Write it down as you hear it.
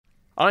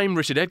I'm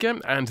Richard Edgar,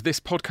 and this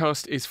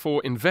podcast is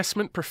for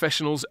investment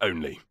professionals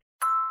only.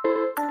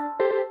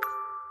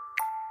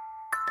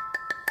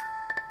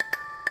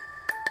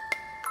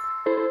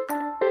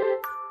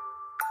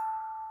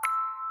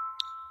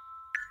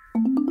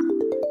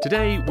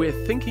 Today,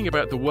 we're thinking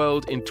about the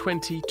world in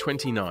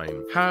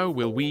 2029. How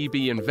will we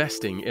be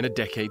investing in a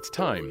decade's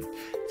time?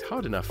 It's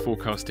hard enough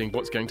forecasting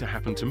what's going to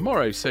happen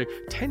tomorrow, so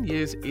 10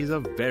 years is a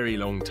very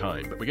long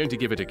time, but we're going to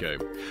give it a go.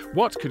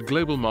 What could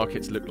global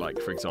markets look like,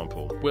 for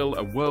example? Will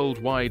a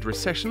worldwide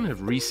recession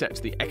have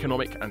reset the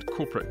economic and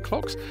corporate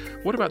clocks?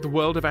 What about the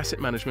world of asset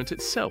management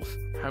itself?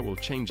 How will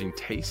changing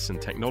tastes and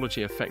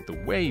technology affect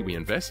the way we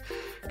invest?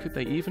 Could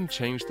they even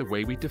change the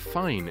way we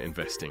define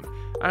investing?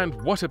 And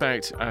what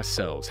about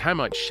ourselves? How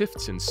might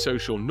shifts in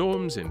social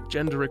norms, in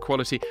gender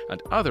equality,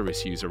 and other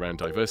issues around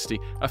diversity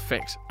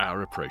affect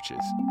our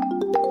approaches?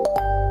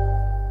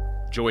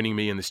 Joining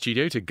me in the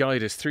studio to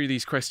guide us through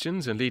these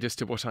questions and lead us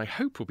to what I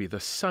hope will be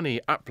the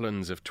sunny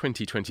uplands of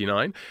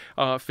 2029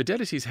 are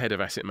Fidelity's Head of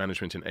Asset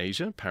Management in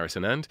Asia, Paris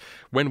Anand,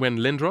 Wenwen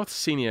Lindroth,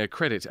 Senior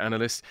Credit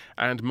Analyst,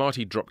 and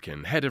Marty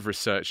Dropkin, Head of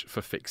Research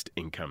for Fixed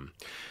Income.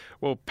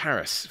 Well,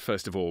 Paris,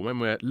 first of all, when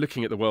we're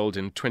looking at the world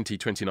in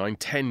 2029,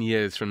 10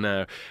 years from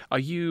now, are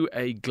you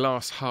a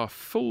glass half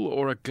full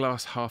or a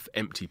glass half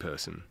empty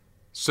person?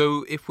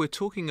 So if we're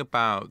talking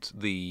about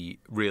the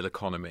real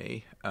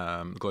economy,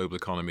 global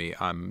economy,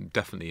 I'm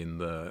definitely in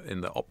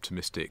the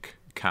optimistic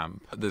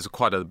camp. There's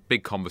quite a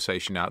big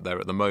conversation out there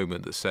at the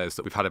moment that says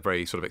that we've had a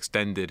very sort of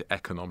extended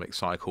economic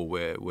cycle.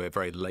 We're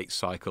very late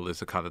cycle is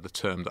the kind of the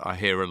term that I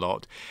hear a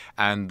lot,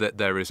 and that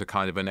there is a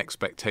kind of an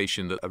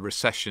expectation that a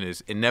recession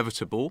is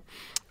inevitable,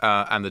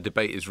 and the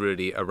debate is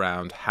really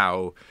around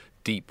how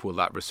deep will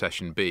that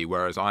recession be?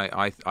 Whereas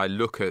I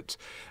look at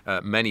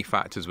many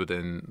factors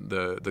within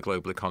the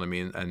global economy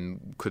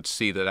and could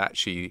see that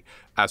actually,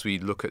 as we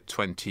look at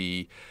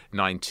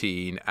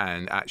 2019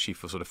 and actually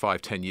for sort of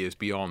 5-10 years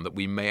beyond, that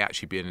we may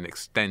actually be in an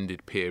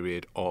extended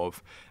period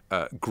of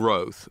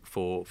growth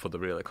for the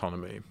real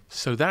economy.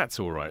 So that's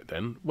all right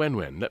then.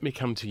 Wenwen, let me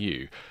come to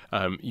you.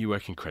 You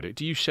work in credit.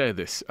 Do you share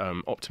this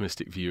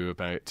optimistic view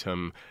about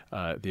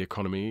the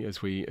economy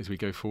as we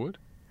go forward?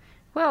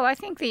 Well, I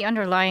think the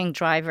underlying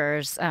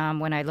drivers,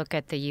 when I look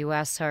at the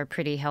U.S., are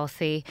pretty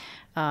healthy.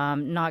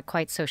 Not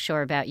quite so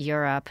sure about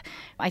Europe.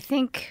 I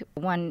think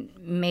one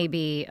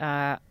maybe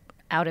out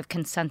of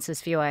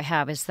consensus view I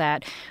have is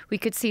that we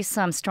could see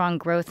some strong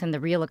growth in the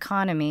real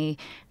economy,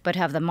 but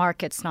have the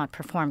markets not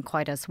perform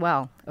quite as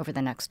well over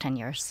the next 10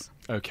 years.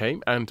 Okay.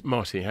 And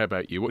Marty, how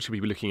about you? What should we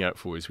be looking out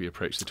for as we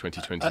approach the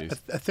 2020s?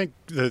 I think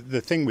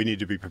the thing we need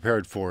to be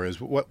prepared for is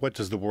what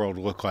does the world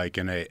look like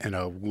in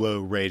a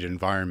low rate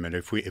environment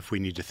if we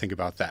need to think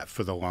about that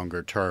for the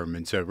longer term.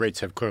 And so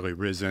rates have clearly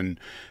risen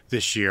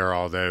this year,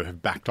 although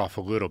have backed off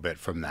a little bit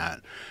from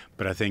that.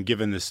 But I think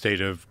given the state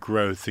of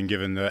growth and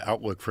given the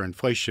outlook for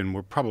inflation,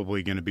 we're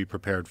probably going to be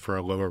prepared for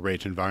a lower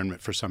rate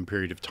environment for some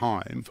period of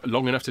time.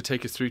 Long enough to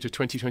take us through to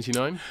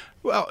 2029?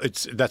 Well,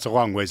 that's a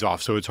long ways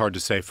off, so it's hard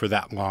to say for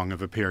that long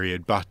of a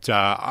period. But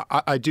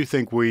I do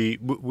think we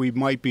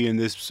might be in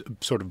this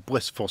sort of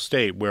blissful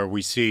state where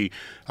we see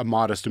a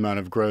modest amount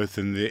of growth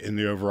in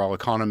the overall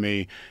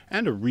economy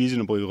and a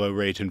reasonably low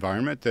rate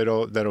environment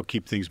that'll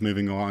keep things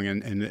moving along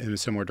in a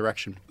similar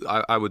direction.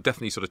 I would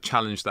definitely sort of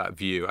challenge that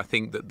view. I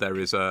think that there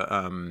is that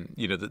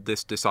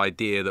this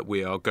idea that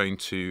we are going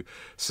to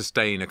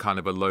sustain a kind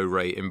of a low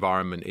rate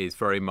environment is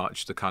very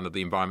much the kind of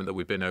the environment that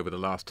we've been over the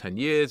last 10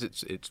 years.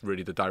 It's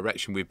really the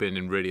direction we've been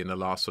in really in the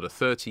last sort of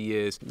 30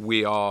 years.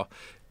 We are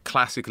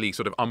classically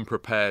sort of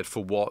unprepared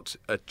for what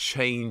a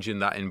change in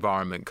that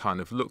environment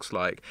kind of looks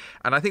like.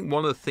 And I think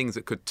one of the things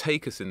that could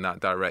take us in that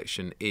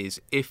direction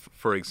is if,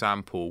 for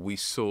example, we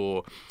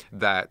saw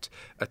that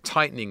a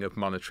tightening of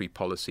monetary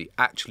policy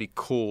actually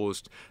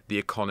caused the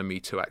economy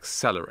to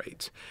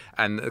accelerate.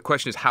 And the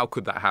question is, how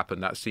could that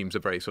happen? That seems a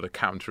very sort of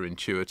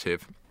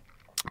counterintuitive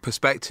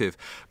perspective.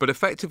 But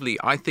effectively,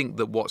 I think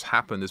that what's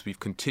happened as we've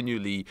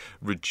continually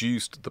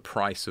reduced the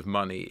price of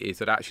money is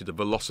that actually the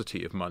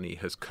velocity of money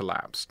has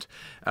collapsed.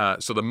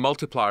 So the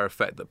multiplier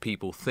effect that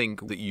people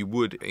think that you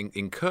would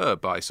incur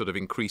by sort of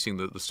increasing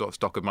the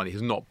stock of money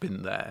has not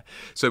been there.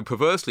 So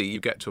perversely, you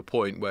get to a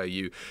point where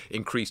you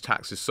increase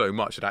taxes so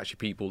much that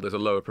actually there's a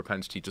lower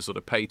propensity to sort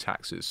of pay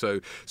taxes.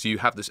 So you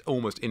have this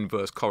almost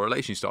inverse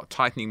correlation. You start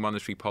tightening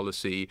monetary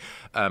policy.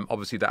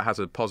 Obviously, that has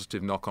a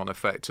positive knock-on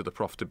effect to the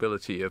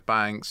profitability of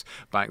banks.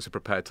 Banks are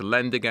prepared to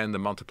lend again. The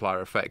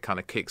multiplier effect kind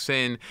of kicks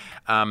in.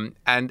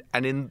 And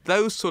in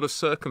those sort of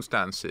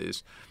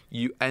circumstances,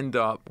 you end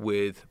up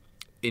with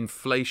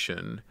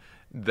inflation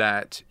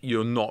that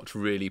you're not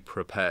really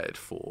prepared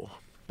for.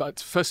 But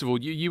first of all,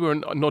 you were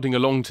nodding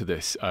along to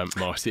this,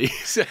 Marty.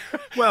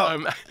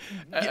 Well,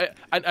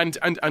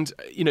 and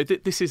you know,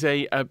 this is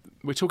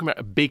we're talking about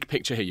a big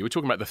picture here. You were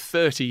talking about the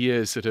 30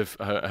 years that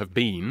have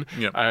been,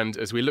 Yep. And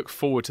as we look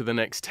forward to the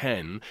next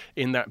 10,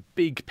 in that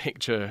big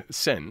picture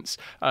sense,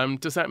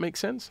 does that make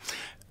sense?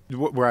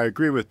 Where I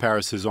agree with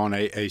Paris is on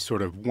a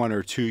sort of 1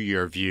 or 2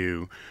 year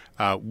view.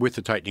 With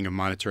the tightening of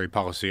monetary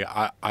policy,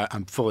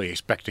 I'm fully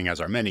expecting,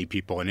 as are many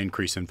people, an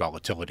increase in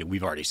volatility.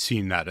 We've already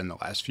seen that in the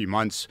last few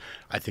months.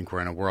 I think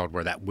we're in a world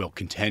where that will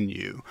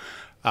continue.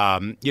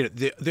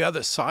 The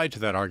other side to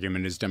that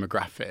argument is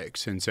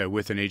demographics. And so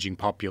with an aging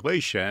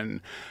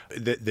population,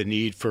 the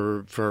need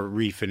for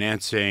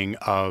refinancing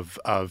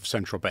of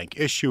central bank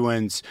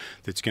issuance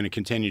that's going to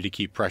continue to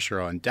keep pressure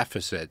on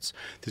deficits,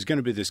 there's going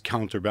to be this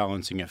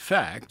counterbalancing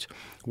effect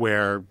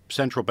where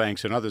central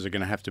banks and others are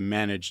going to have to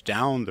manage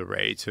down the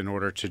rates in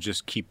order to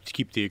just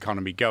keep the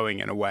economy going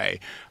in a way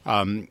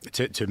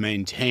to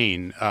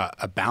maintain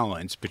a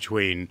balance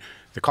between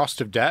the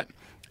cost of debt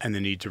and the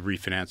need to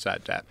refinance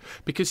that debt.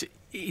 Because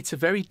it's a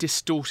very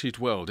distorted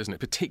world, isn't it?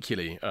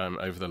 Particularly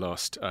over the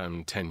last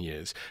 10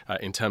 years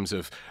in terms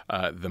of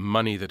the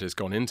money that has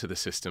gone into the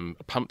system,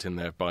 pumped in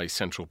there by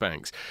central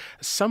banks.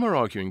 Some are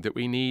arguing that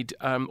we need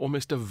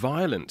almost a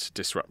violent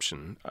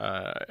disruption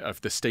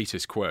of the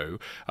status quo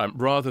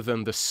rather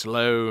than the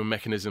slow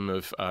mechanism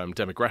of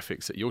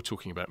demographics that you're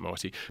talking about,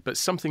 Marty, but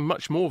something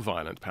much more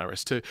violent,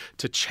 Paris, to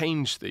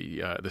change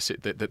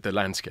the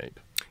landscape.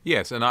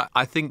 Yes, and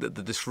I think that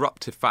the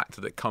disruptive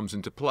factor that comes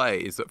into play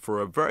is that for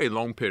a very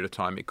long period of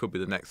time, it could be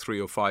the next 3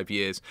 or 5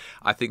 years,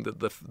 I think that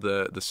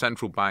the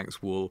central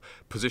banks will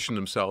position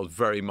themselves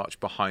very much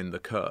behind the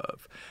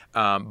curve.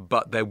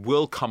 But there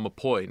will come a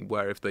point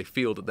where if they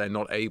feel that they're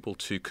not able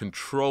to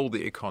control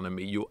the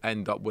economy, you'll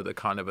end up with a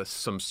kind of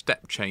some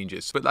step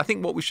changes. But I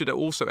think what we should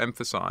also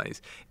emphasize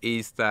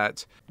is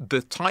that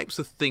the types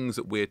of things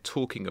that we're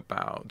talking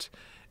about,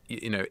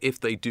 if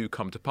they do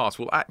come to pass,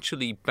 will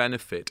actually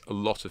benefit a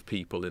lot of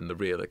people in the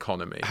real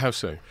economy. How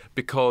so?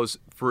 Because,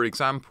 for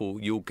example,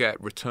 you'll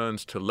get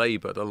returns to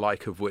labour, the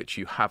like of which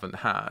you haven't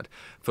had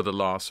for the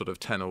last sort of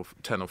 10 or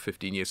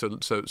 15 years.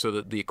 So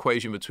that the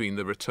equation between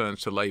the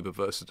returns to labour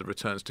versus the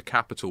returns to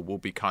capital will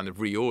be kind of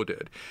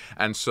reordered.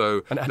 And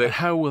so, and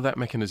how will that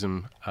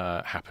mechanism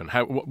happen?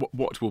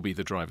 What will be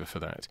the driver for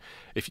that?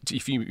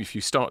 If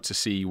you start to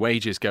see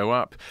wages go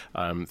up,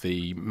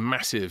 the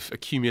massive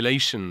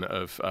accumulation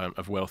of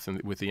wealth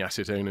with the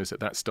asset owners,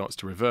 that starts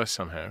to reverse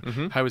somehow.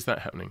 Mm-hmm. How is that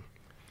happening?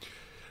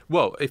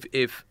 Well,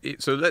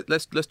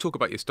 let's talk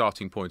about your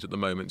starting point at the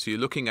moment. So you're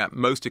looking at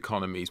most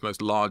economies,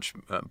 most large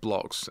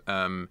blocks,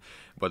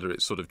 whether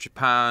it's sort of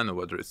Japan or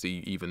whether it's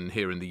even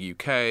here in the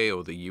UK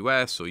or the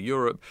US or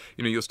Europe.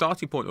 Your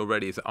starting point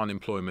already is that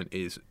unemployment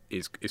is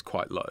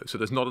quite low. So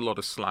there's not a lot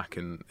of slack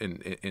in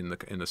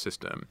the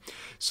system.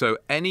 So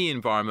any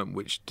environment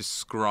which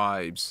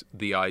describes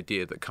the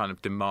idea that kind of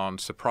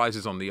demand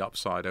surprises on the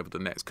upside over the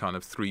next kind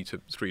of 3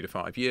 to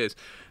 5 years,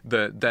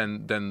 then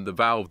the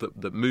valve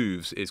that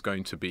moves is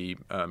going to be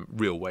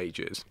real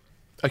wages.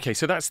 Okay,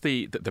 so that's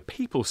the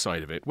people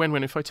side of it.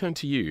 When if I turn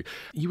to you,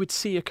 you would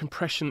see a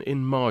compression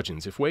in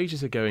margins. If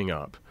wages are going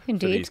up for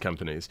these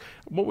companies,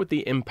 what would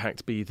the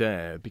impact be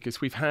there? Because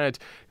we've had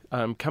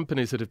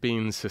companies that have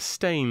been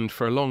sustained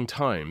for a long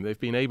time. They've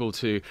been able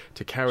to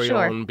carry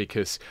on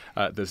because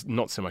there's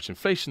not so much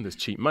inflation, there's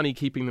cheap money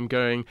keeping them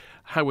going.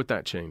 How would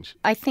that change?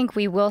 I think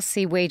we will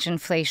see wage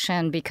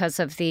inflation because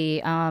of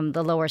the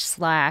lower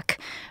slack,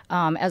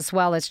 as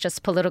well as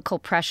just political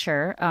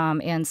pressure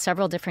in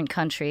several different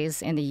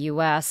countries. In the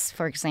U.S.,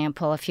 for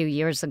example, a few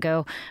years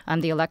ago,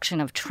 the election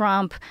of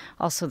Trump,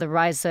 also the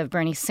rise of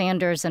Bernie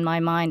Sanders, in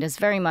my mind, is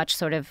very much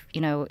sort of,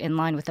 in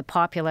line with the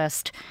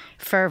populist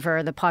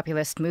fervor, the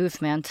populist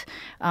movement.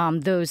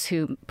 Those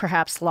who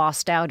perhaps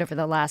lost out over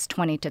the last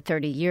 20 to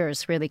 30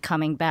 years really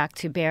coming back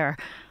to bear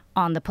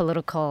on the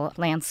political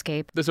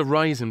landscape. There's a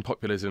rise in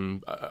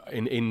populism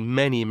in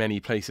many, many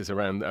places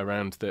around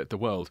the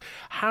world.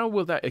 How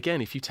will that,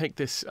 again, if you take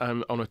this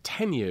on a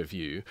 10-year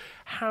view,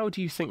 how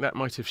do you think that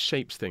might have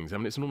shaped things? I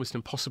mean, it's an almost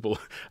impossible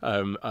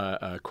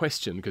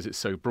question because it's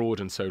so broad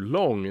and so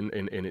long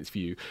in its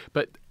view.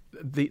 But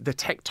the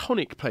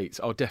tectonic plates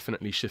are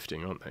definitely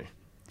shifting, aren't they?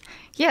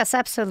 Yes,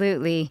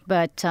 absolutely.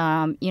 But,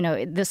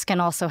 this can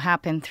also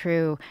happen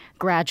through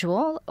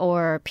gradual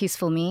or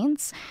peaceful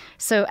means.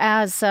 So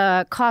as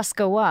costs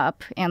go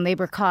up, and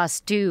labor costs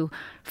do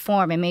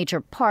form a major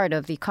part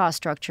of the cost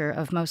structure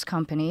of most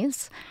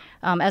companies,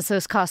 as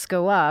those costs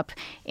go up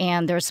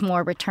and there's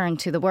more return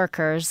to the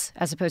workers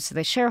as opposed to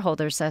the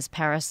shareholders, as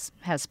Paris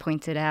has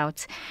pointed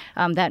out,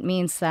 that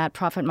means that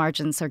profit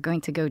margins are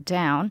going to go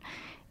down.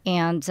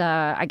 And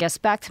I guess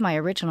back to my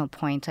original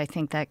point, I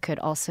think that could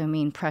also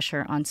mean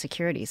pressure on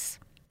securities.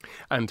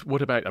 And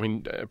what about,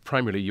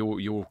 primarily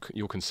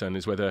your concern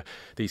is whether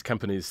these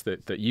companies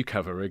that you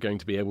cover are going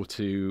to be able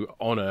to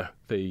honour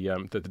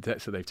the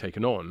debts that they've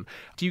taken on.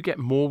 Do you get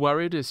more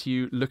worried as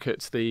you look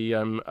at the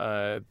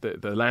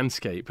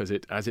landscape as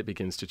it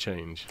begins to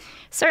change?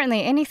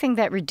 Certainly, anything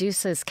that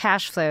reduces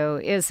cash flow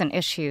is an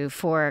issue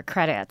for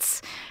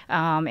credits.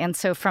 And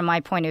so from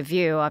my point of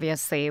view,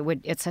 obviously,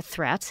 it's a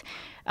threat.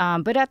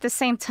 But at the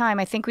same time,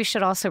 I think we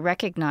should also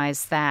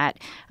recognize that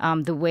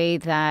the way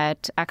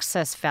that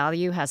excess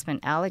value has been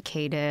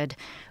allocated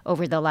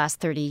over the last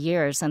 30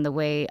 years and the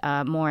way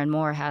more and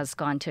more has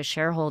gone to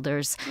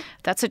shareholders,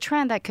 that's a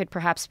trend that could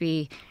perhaps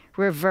be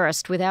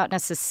reversed without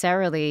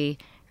necessarily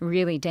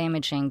really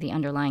damaging the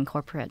underlying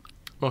corporate.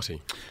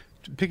 Marty?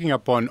 Picking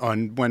up on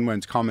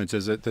Wenwen's comments,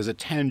 there's a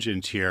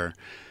tangent here,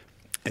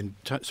 and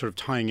sort of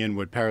tying in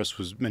what Paris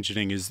was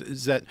mentioning is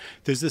that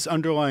there's this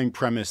underlying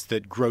premise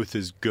that growth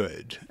is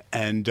good.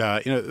 And,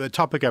 a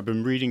topic I've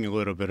been reading a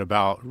little bit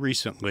about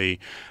recently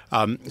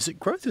is that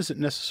growth isn't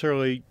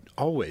necessarily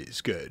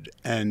always good.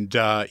 And,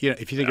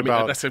 if you think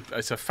about...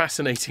 It's a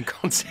fascinating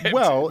concept.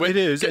 Well, it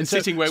is. And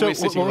sitting where we're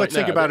sitting let's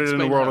right think now. about it in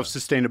the world of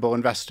sustainable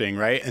investing,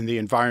 right? And the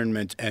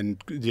environment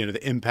and, the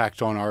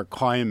impact on our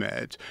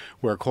climate,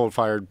 where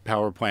coal-fired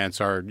power plants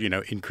are,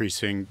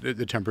 increasing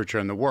the temperature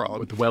in the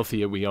world. The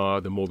wealthier we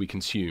are, the more we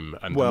consume,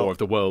 and the more of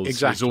the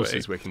world's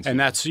resources we're consuming. And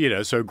that's,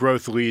 so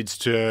growth leads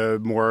to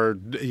more,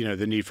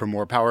 the need for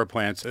more power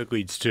plants. It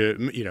leads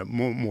to,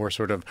 more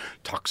sort of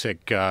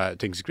toxic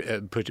things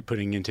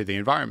putting into the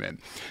environment.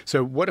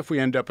 So what if we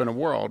end up in a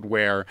world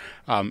where,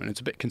 and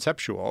it's a bit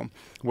conceptual,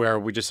 where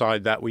we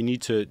decide that we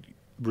need to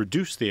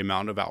reduce the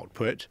amount of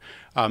output,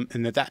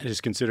 and that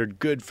is considered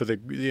good for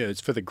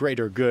it's for the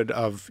greater good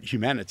of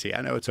humanity.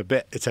 I know it's a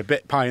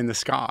bit pie in the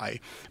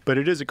sky, but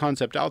it is a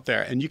concept out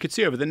there, and you could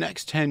see over the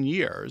next 10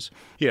 years,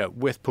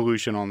 with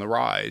pollution on the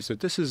rise,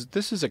 that this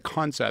is a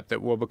concept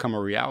that will become a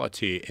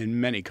reality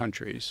in many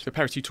countries. So,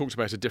 Paris, you talked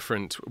about a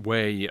different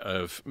way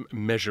of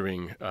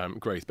measuring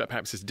growth, but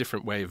perhaps it's a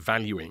different way of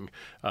valuing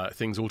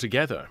things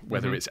altogether,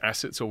 whether it's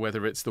assets or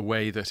whether it's the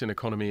way that an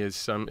economy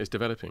is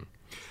developing.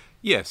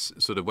 Yes,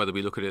 sort of whether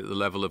we look at it at the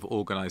level of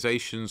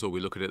organizations or we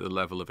look at it at the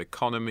level of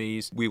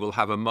economies, we will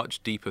have a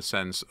much deeper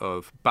sense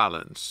of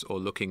balance or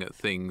looking at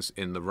things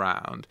in the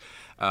round.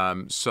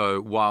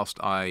 So whilst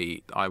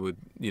I would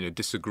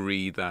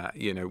disagree that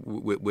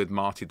with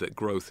Marty that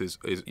growth is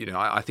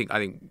I think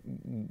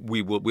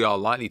we are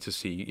likely to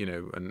see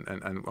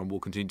and we'll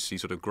continue to see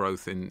sort of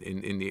growth in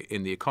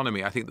the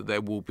economy. I think that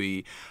there will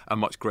be a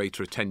much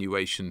greater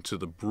attenuation to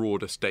the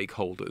broader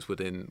stakeholders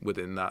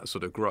within that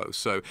sort of growth.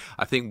 So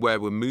I think where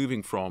we're moving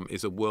from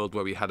is a world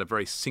where we had a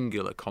very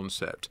singular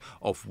concept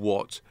of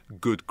what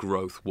good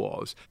growth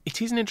was.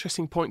 It is an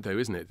interesting point, though,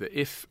 isn't it? That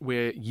if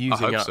we're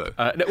using up...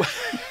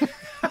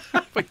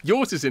 But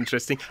yours is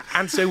interesting,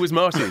 and so was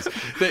Marty's.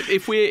 That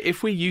if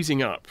we're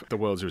using up the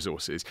world's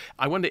resources,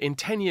 I wonder in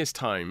 10 years'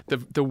 time,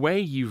 the way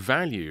you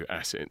value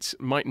assets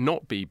might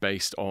not be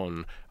based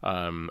on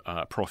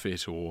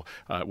profit or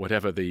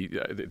whatever the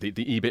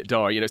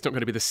EBITDA. It's not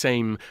going to be the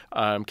same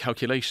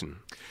calculation.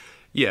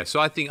 Yeah,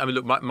 so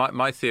look,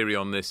 my theory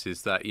on this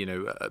is that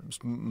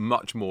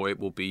much more it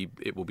will be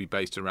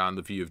based around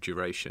the view of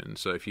duration.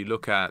 So if you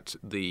look at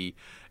the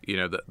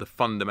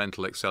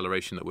fundamental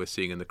acceleration that we're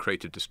seeing in the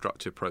creative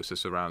destructive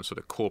process around sort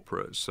of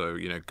corporates, so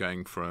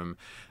going from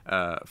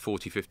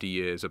 40, 50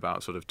 years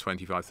about sort of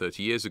 25,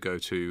 30 years ago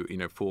to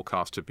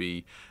forecast to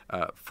be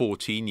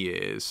 14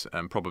 years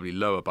and probably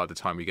lower by the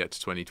time we get to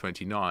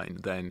 2029,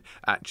 then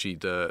actually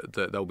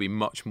there'll be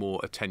much more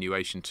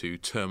attenuation to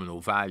terminal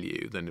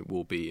value than it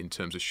will be in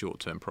terms of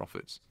short-term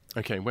profits.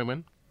 Okay,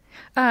 Wen?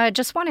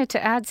 Just wanted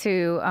to add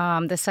to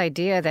this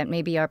idea that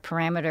maybe our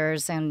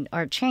parameters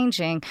are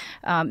changing.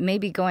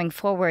 Maybe going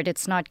forward,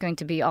 it's not going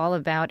to be all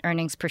about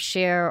earnings per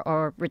share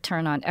or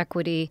return on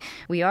equity.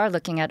 We are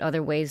looking at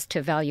other ways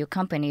to value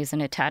companies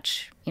and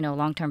attach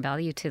long-term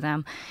value to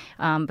them.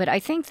 But I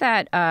think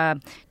that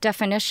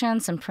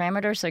definitions and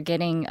parameters are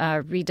getting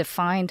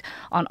redefined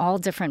on all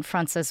different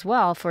fronts as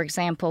well. For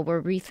example,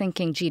 we're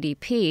rethinking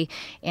GDP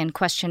and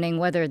questioning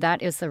whether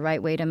that is the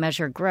right way to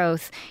measure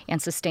growth and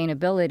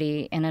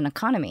sustainability in an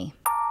economy.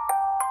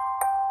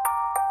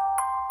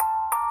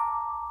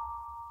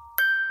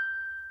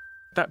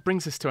 That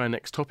brings us to our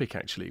next topic,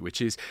 actually,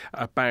 which is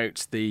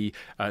about the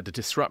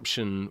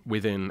disruption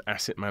within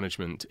asset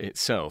management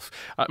itself.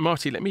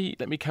 Marty, let me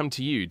come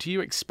to you. Do you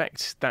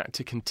expect that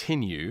to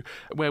continue?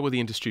 Where will the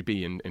industry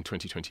be in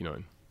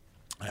 2029?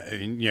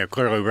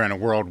 Clearly we're in a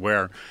world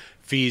where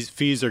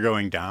fees are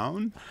going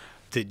down.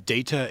 The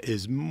data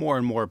is more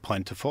and more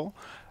plentiful.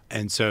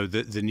 And so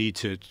the need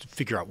to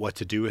figure out what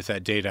to do with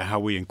that data,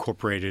 how we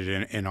incorporate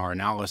it in our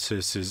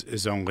analysis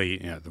is only,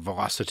 the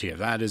velocity of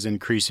that is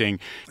increasing.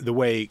 The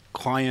way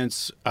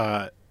clients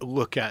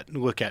look at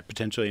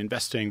potentially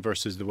investing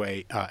versus the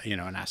way,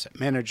 an asset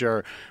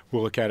manager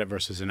will look at it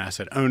versus an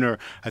asset owner.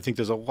 I think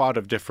there's a lot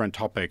of different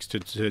topics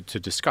to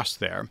discuss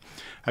there.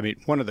 I mean,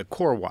 one of the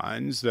core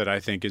ones that I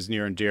think is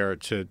near and dear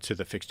to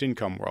the fixed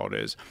income world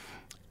is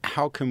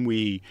how can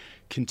we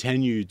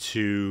continue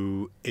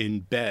to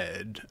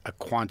embed a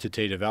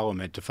quantitative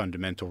element to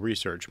fundamental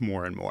research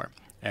more and more?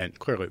 And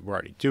clearly, we're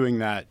already doing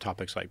that.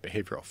 Topics like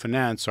behavioral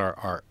finance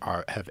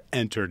have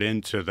entered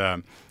into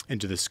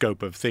the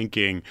scope of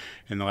thinking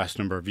in the last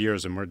number of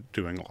years, and we're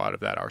doing a lot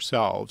of that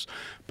ourselves.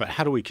 But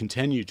how do we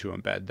continue to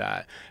embed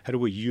that? How do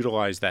we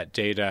utilize that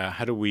data?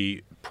 How do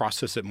we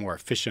process it more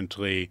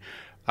efficiently?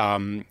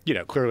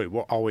 Clearly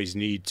we'll always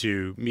need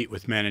to meet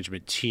with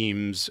management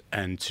teams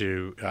and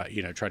to,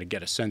 try to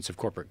get a sense of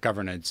corporate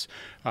governance.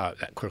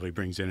 That clearly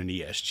brings in an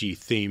ESG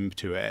theme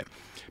to it.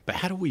 But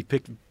how do we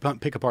pick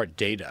apart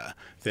data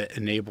that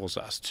enables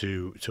us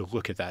to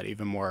look at that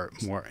even more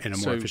in a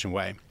more efficient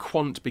way?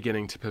 Quant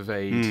beginning to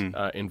pervade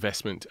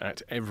investment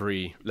at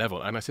every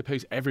level, and I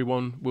suppose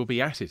everyone will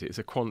be at it. It's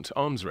a quant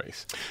arms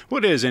race.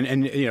 Well, it is,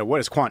 and what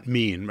does quant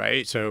mean,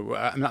 right? So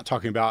I'm not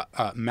talking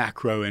about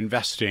macro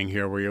investing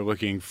here, where you're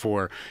looking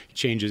for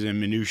changes in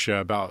minutia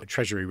about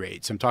treasury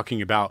rates. I'm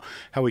talking about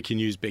how we can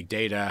use big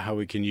data, how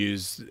we can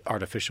use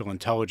artificial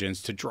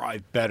intelligence to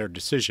drive better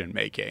decision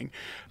making.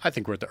 I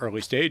think we're at the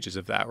early stages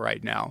of that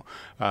right now.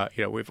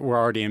 We're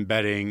already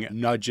embedding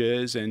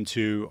nudges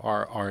into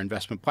our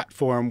investment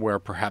platform, where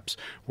perhaps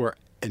we're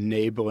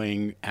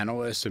enabling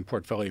analysts and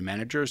portfolio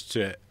managers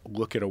to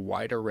look at a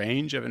wider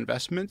range of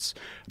investments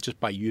just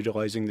by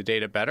utilizing the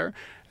data better.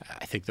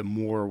 I think the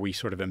more we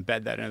sort of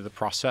embed that into the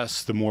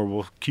process, the more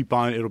we'll keep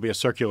on. It'll be a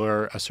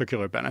circular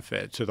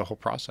benefit to the whole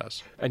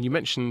process. And you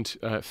mentioned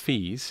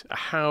fees.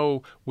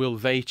 How will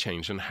they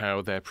change and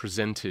how they're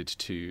presented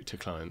to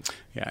clients?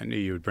 Yeah, I knew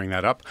you would bring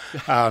that up.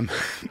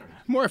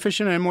 More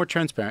efficient and more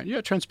transparent.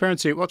 Yeah,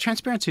 transparency. Well,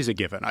 transparency is a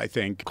given, I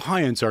think.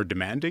 Clients are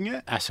demanding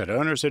it. Asset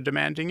owners are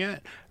demanding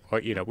it.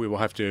 We will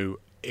have to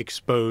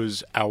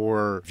expose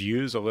our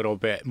views a little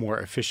bit more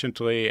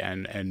efficiently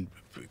and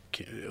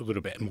a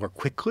little bit more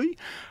quickly.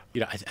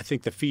 I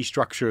think the fee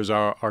structures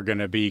are going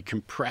to be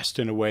compressed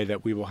in a way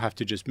that we will have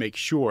to just make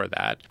sure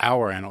that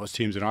our analyst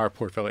teams and our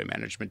portfolio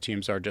management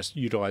teams are just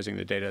utilizing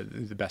the data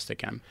the best they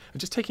can. And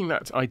just taking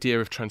that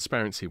idea of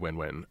transparency,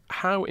 Wenwen,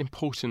 how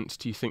important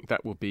do you think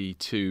that will be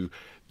to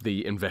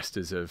the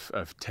investors of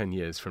 10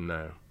 years from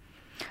now?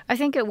 I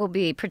think it will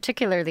be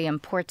particularly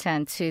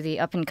important to the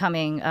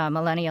up-and-coming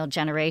millennial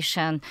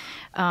generation.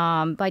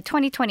 By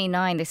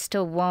 2029, they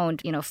still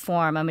won't,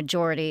 form a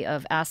majority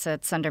of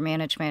assets under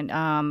management.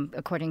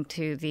 According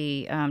to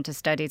the to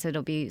studies,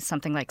 it'll be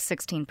something like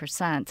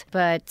 16%.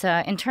 But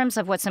in terms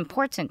of what's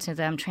important to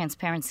them,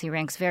 transparency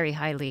ranks very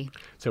highly.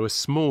 So a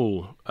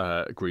small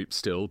group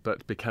still,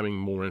 but becoming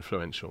more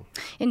influential.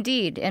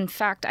 Indeed. In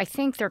fact, I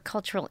think their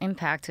cultural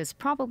impact is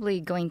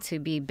probably going to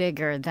be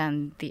bigger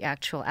than the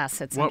actual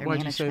assets under management.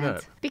 Why do you say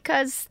that?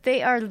 Because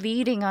they are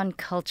leading on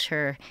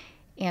culture,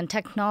 and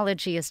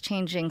technology is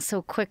changing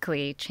so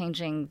quickly,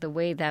 changing the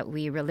way that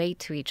we relate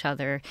to each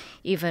other,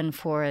 even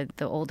for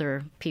the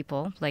older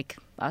people like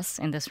us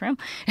in this room.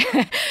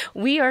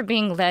 We are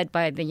being led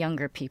by the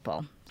younger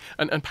people.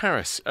 And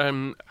Paris,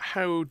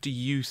 how do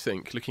you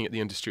think, looking at the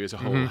industry as a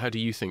whole, how do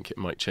you think it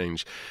might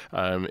change?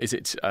 Is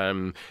it,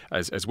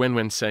 as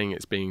Wenwen's saying,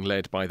 it's being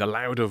led by the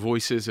louder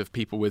voices of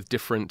people with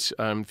different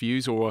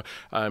views? Or,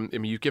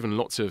 you've given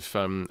lots of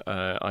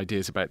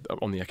ideas about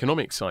on the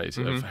economic side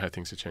of how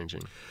things are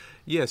changing.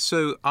 Yeah,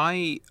 so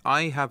I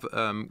have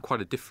quite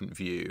a different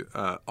view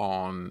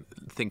on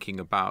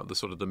thinking about the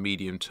sort of the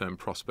medium-term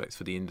prospects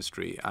for the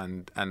industry.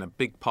 And a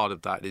big part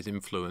of that is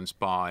influenced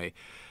by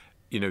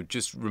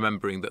just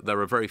remembering that there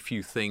are very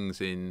few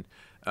things in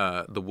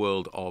the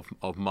world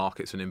of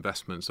markets and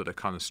investments that are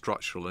kind of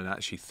structural, and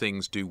actually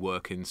things do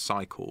work in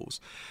cycles.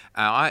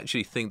 I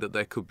actually think that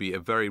there could be a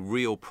very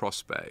real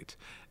prospect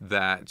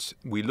that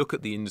we look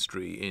at the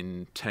industry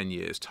in 10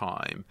 years'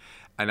 time,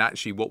 and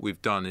actually what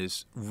we've done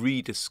is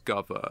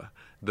rediscover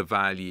the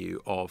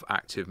value of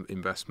active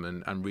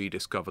investment and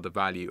rediscover the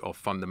value of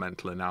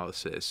fundamental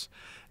analysis.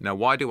 Now,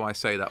 why do I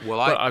say that? Well,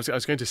 I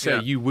was going to say,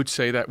 you would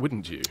say that,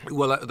 wouldn't you?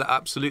 Well,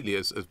 absolutely.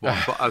 As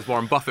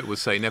Warren Buffett would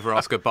say, never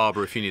ask a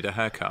barber if you need a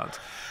haircut.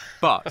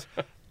 But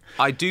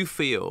I do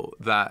feel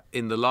that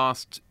in the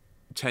last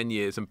 10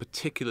 years, and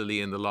particularly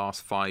in the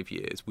last 5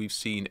 years, we've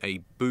seen a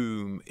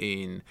boom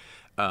in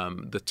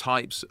the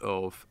types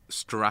of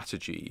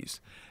strategies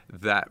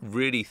that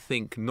really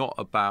think not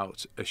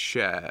about a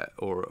share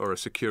or a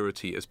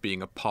security as being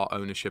a part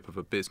ownership of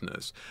a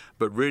business,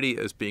 but really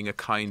as being a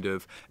kind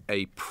of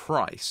a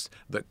price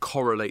that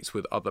correlates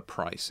with other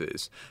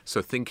prices.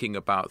 So thinking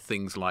about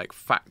things like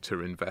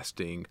factor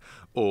investing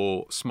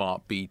or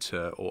smart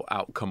beta or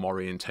outcome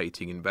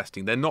orientating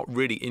investing, they're not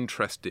really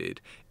interested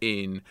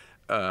in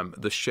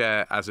the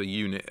share as a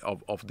unit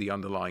of the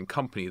underlying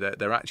company.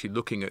 They're actually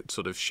looking at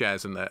sort of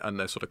shares and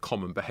their sort of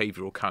common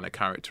behavioural kind of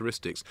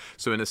characteristics.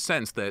 So in a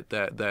sense, they're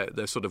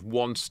sort of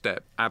one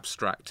step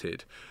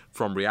abstracted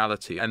from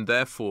reality, and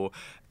therefore,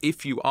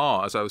 if you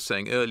are, as I was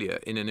saying earlier,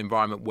 in an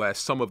environment where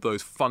some of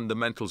those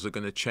fundamentals are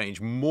going to change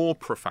more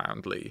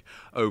profoundly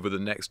over the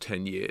next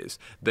 10 years,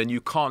 then you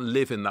can't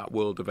live in that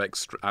world of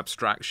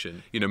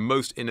abstraction.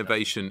 Most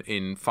innovation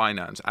in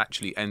finance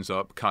actually ends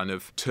up kind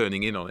of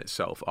turning in on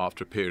itself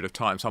after a period of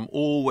time. So I'm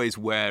always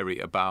wary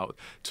about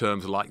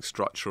terms like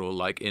structural,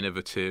 like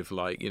innovative,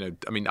 like,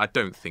 I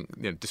don't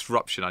think,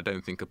 disruption, I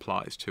don't think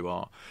applies to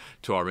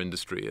our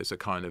industry as a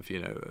kind of,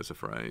 as a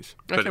phrase.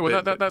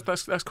 Okay, that's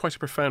that's quite a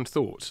profound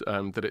thought,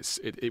 that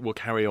it will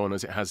carry on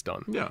as it has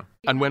done. Yeah.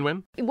 And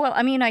when? Well,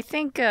 I mean, I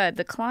think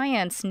the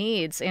client's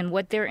needs and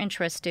what they're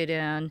interested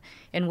in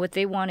and what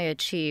they want to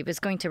achieve is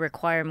going to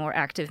require more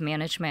active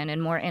management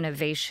and more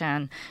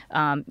innovation,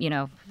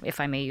 if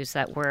I may use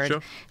that word,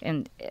 Sure.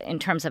 in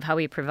terms of how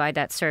we provide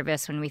that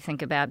service when we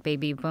think about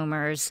baby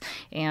boomers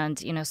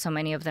and, so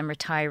many of them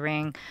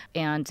retiring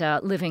and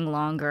living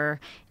longer,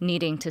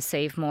 needing to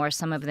save more,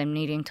 some of them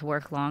needing to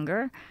work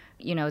longer.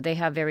 They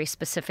have very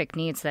specific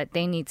needs that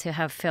they need to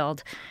have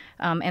filled.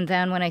 And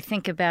then when I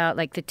think about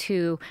like the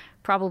two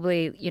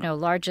probably,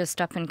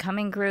 largest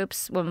up-and-coming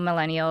groups, well,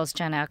 millennials,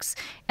 Gen X,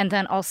 and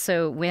then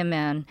also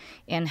women,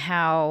 and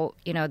how,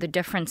 the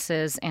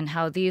differences in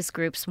how these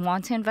groups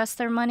want to invest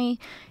their money,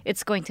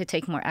 it's going to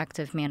take more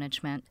active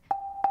management.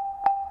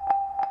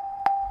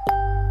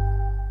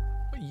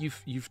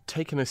 You've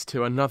taken us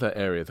to another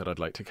area that I'd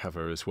like to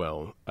cover as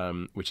well,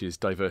 which is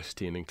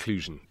diversity and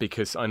inclusion,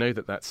 because I know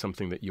that that's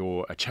something that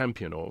you're a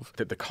champion of,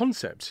 that the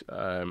concept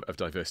of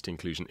diversity and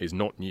inclusion is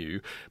not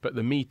new, but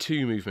the Me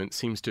Too movement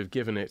seems to have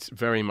given it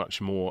very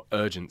much more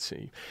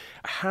urgency.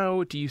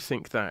 How do you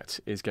think that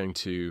is going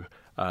to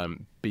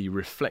be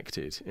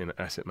reflected in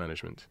asset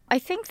management? I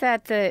think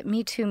that the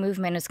Me Too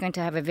movement is going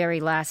to have a very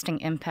lasting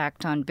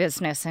impact on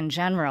business in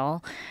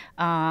general,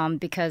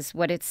 because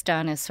what it's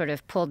done is sort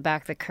of pulled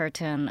back the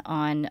curtain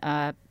on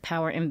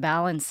power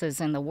imbalances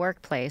in the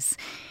workplace.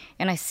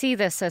 And I see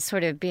this as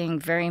sort of being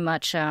very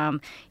much,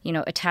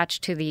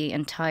 attached to the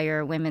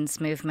entire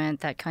women's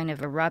movement that kind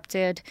of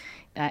erupted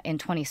in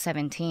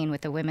 2017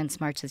 with the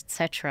Women's March,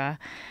 etc.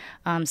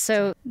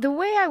 So the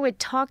way I would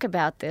talk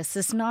about this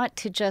is not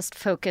to just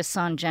focus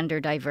on gender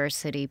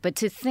diversity, but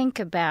to think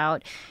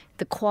about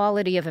the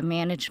quality of a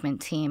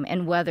management team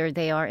and whether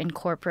they are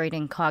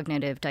incorporating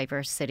cognitive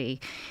diversity.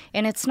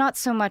 And it's not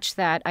so much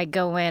that I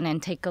go in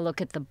and take a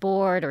look at the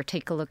board or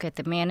take a look at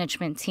the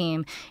management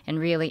team and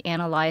really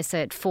analyze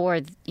it for,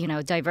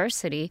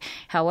 diversity.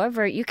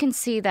 However, you can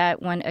see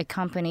that when a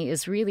company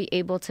is really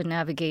able to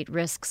navigate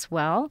risks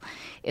well,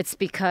 it's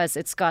because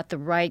it's got the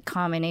right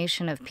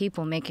combination of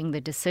people making the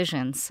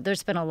decisions.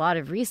 There's been a lot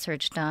of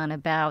research done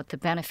about the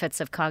benefits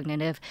of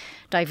cognitive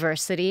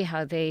diversity,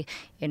 how it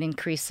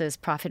increases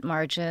profit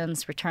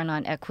margins, return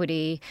on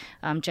equity.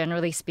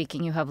 Generally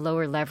speaking, you have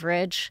lower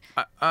leverage.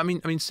 I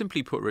mean,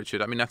 simply put,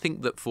 Richard, I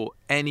think that for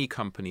any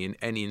company in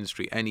any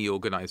industry, any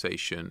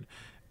organization,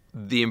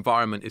 the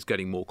environment is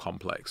getting more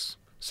complex.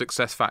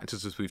 Success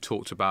factors, as we've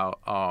talked about,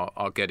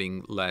 are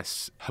getting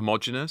less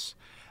homogenous,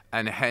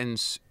 and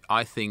hence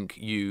I think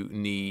you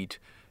need,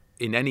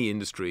 in any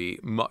industry,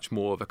 much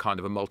more of a kind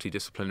of a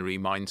multidisciplinary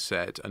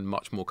mindset and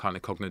much more kind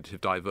of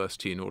cognitive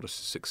diversity in order to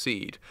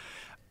succeed.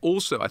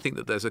 Also, I think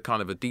that there's a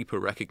kind of a deeper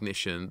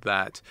recognition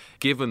that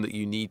given that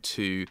you need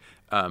to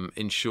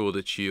ensure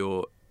that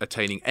you're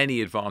attaining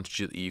any advantage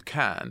that you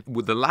can,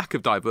 with the lack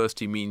of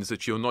diversity means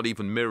that you're not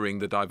even mirroring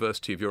the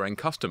diversity of your end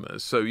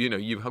customers. So,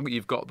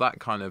 you've got that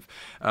kind of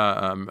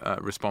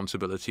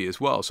responsibility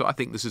as well. So I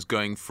think this is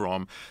going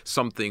from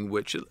something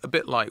which, a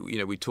bit like,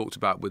 we talked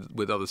about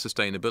with other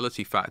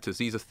sustainability factors,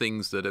 these are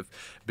things that have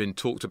been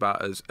talked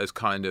about as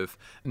kind of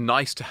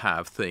nice to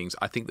have things.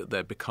 I think that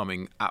they're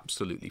becoming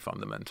absolutely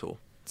fundamental.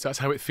 So that's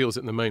how it feels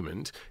at the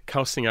moment.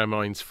 Casting our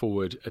minds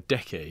forward a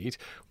decade,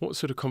 what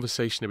sort of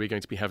conversation are we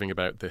going to be having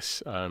about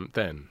this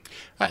then?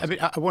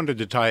 I wanted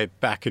to tie it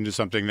back into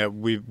something that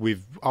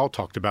we've all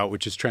talked about,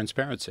 which is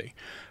transparency.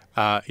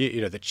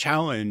 The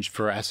challenge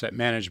for asset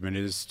management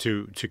is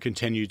to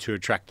continue to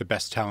attract the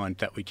best talent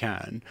that we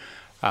can.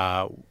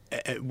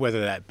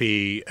 Whether that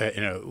be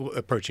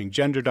approaching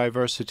gender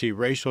diversity,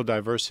 racial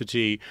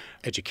diversity,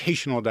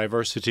 educational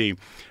diversity,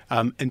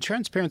 and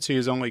transparency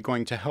is only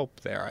going to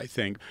help there, I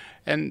think.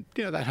 And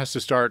that has to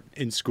start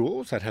in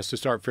schools. That has to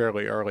start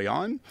fairly early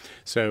on.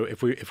 So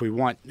if we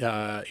want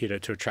to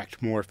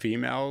attract more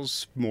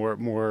females,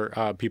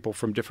 more people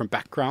from different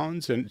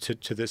backgrounds and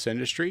to this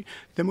industry,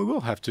 then we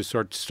will have to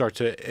start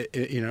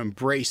to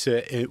embrace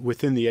it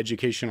within the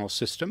educational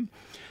system.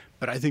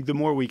 But I think the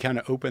more we kind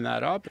of open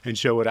that up and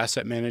show what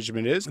asset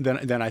management is,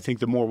 then I think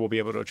the more we'll be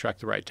able to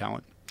attract the right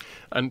talent.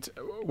 And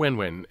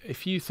Wen,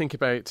 if you think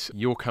about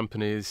your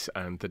companies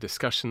and the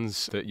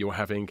discussions that you're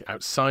having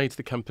outside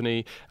the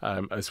company,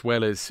 as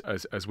well as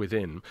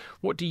within,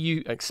 what do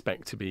you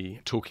expect to be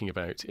talking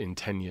about in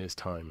 10 years'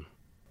 time?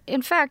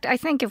 In fact, I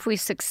think if we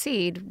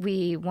succeed,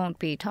 we won't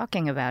be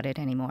talking about it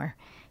anymore.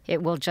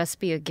 It will just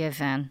be a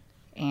given.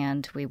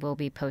 And we will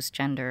be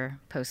post-gender,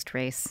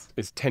 post-race.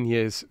 Is 10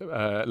 years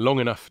long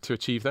enough to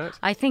achieve that?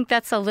 I think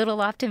that's a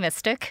little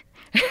optimistic.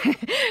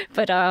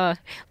 But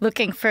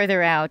looking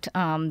further out,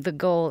 the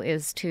goal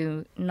is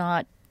to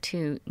not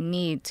to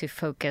need to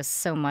focus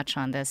so much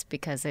on this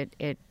because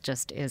it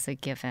just is a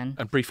given.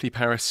 And briefly,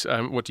 Paris,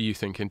 what do you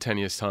think in 10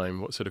 years'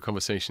 time? What sort of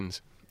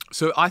conversations?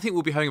 So I think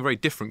we'll be having a very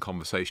different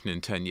conversation in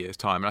 10 years'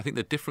 time. And I think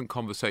the different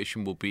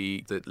conversation will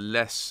be that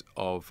less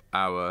of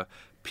our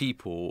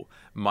people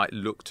might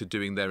look to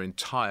doing their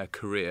entire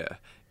career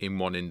in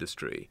one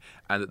industry,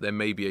 and that there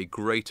may be a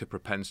greater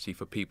propensity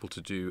for people to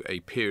do a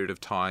period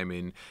of time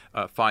in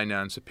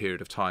finance, a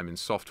period of time in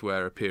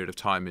software, a period of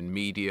time in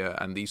media,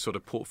 and these sort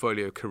of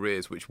portfolio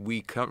careers which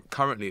we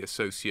currently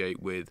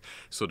associate with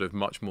sort of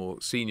much more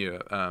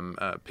senior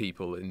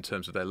people in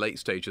terms of their late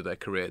stage of their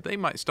career. They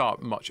might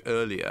start much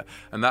earlier,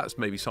 and that's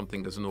maybe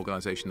something as an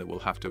organisation that we'll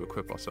have to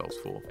equip ourselves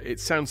for.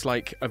 It sounds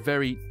like a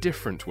very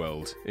different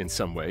world in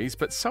some ways,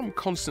 but some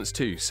constants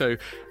too. So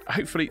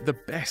hopefully the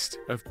best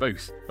of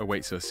both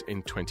awaits us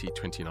in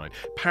 2029.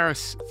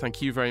 Paris,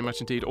 thank you very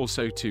much indeed.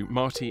 Also to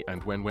Marty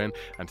and Wenwen,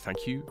 and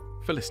thank you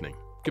for listening.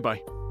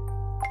 Goodbye.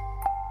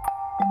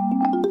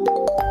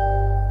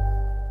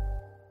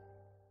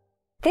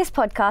 This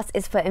podcast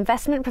is for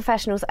investment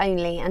professionals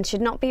only and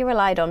should not be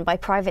relied on by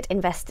private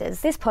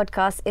investors. This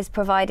podcast is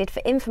provided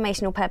for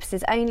informational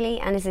purposes only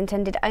and is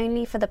intended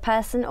only for the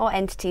person or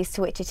entities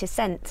to which it is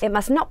sent. It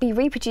must not be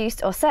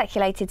reproduced or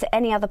circulated to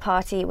any other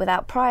party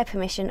without prior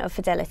permission of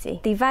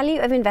Fidelity. The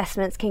value of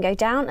investments can go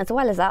down as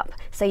well as up,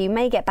 so you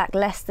may get back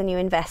less than you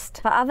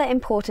invest. For other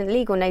important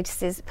legal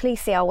notices,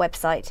 please see our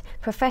website,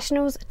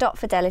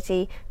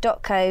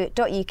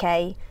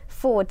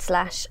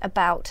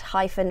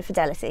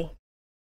 professionals.fidelity.co.uk/about-Fidelity.